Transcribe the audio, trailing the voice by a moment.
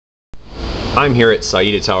I'm here at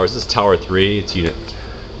Saida Towers. This is Tower 3. It's unit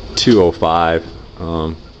 205.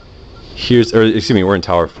 We're in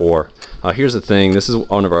Tower 4. Here's the thing. This is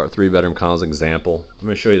one of our 3-bedroom condos example. I'm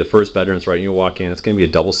going to show you the first bedroom. It's right when you walk in. It's going to be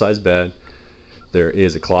a double-sized bed. There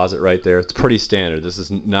is a closet right there. It's pretty standard. This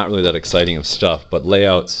is not really that exciting of stuff, but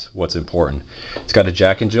layout's what's important. It's got a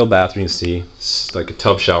Jack and Jill bathroom, you see. It's like a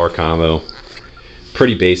tub shower combo.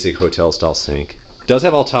 Pretty basic hotel-style sink. It does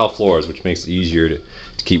have all tile floors, which makes it easier to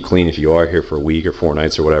keep clean if you are here for a week or 4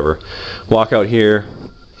 nights or whatever. Walk out here.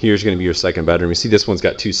 Here's going to be your second bedroom. You see this one's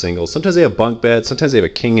got 2 singles. Sometimes they have bunk beds. Sometimes they have a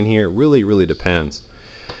king in here. It really depends.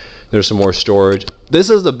 There's some more storage.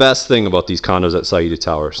 This is the best thing about these condos at Saida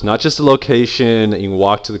Towers. Not just the location, that you can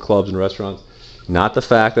walk to the clubs and restaurants. Not the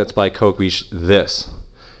fact that it's by Coke Beach. This.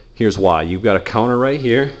 Here's why. You've got a counter right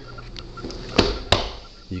here.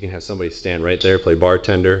 You can have somebody stand right there, play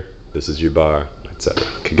bartender. This is your bar, etc.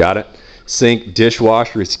 Okay, got it? Sink,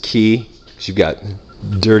 dishwasher is key. You've got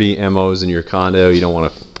dirty MOs in your condo. You don't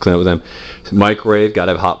want to clean up with them. Microwave, got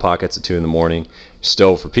to have hot pockets at 2 in the morning.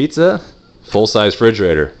 Stove for pizza. Full-size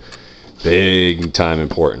refrigerator. Big time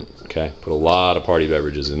important. Okay, put a lot of party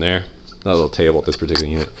beverages in there. Not a little table at this particular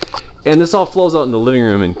unit. And this all flows out in the living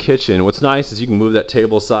room and kitchen. What's nice is you can move that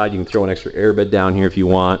table aside. You can throw an extra airbed down here if you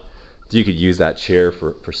want. You could use that chair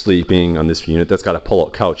for sleeping on this unit. That's got a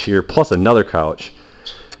pull-out couch here, plus another couch.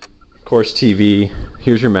 Of course, TV.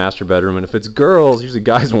 Here's your master bedroom. And if it's girls, usually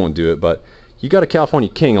guys won't do it, but you got a California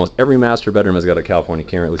king. Almost every master bedroom has got a California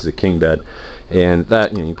king, or at least a king bed. And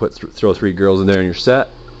that, you throw 3 girls in there and you're set.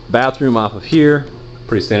 Bathroom off of here.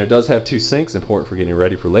 Pretty standard. Does have 2 sinks, important for getting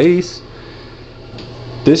ready for ladies.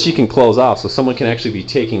 This you can close off, so someone can actually be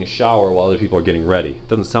taking a shower while other people are getting ready.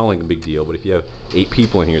 Doesn't sound like a big deal, but if you have 8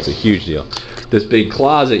 people in here, it's a huge deal. This big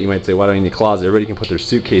closet, you might say, why do I need a closet? Everybody can put their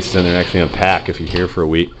suitcases in there and actually unpack if you're here for a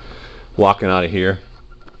week. Walking out of here,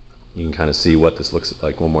 you can kind of see what this looks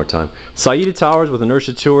like one more time. Saida Towers with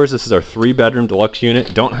Inertia Tours. This is our 3-bedroom deluxe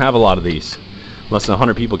unit. Don't have a lot of these. Less than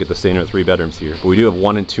 100 people get to stay in our 3 bedrooms here. But we do have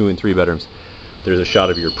 1 and 2 and 3 bedrooms. There's a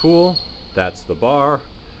shot of your pool. That's the bar.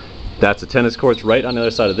 That's the tennis courts. Right on the other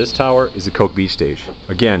side of this tower is the Coke Beach stage.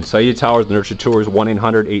 Again, Saida Towers, Inertia Tours,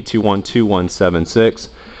 1-800-821-2176.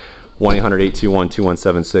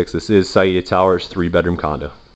 1-800-821-2176. This is Saida Towers, 3-bedroom condo.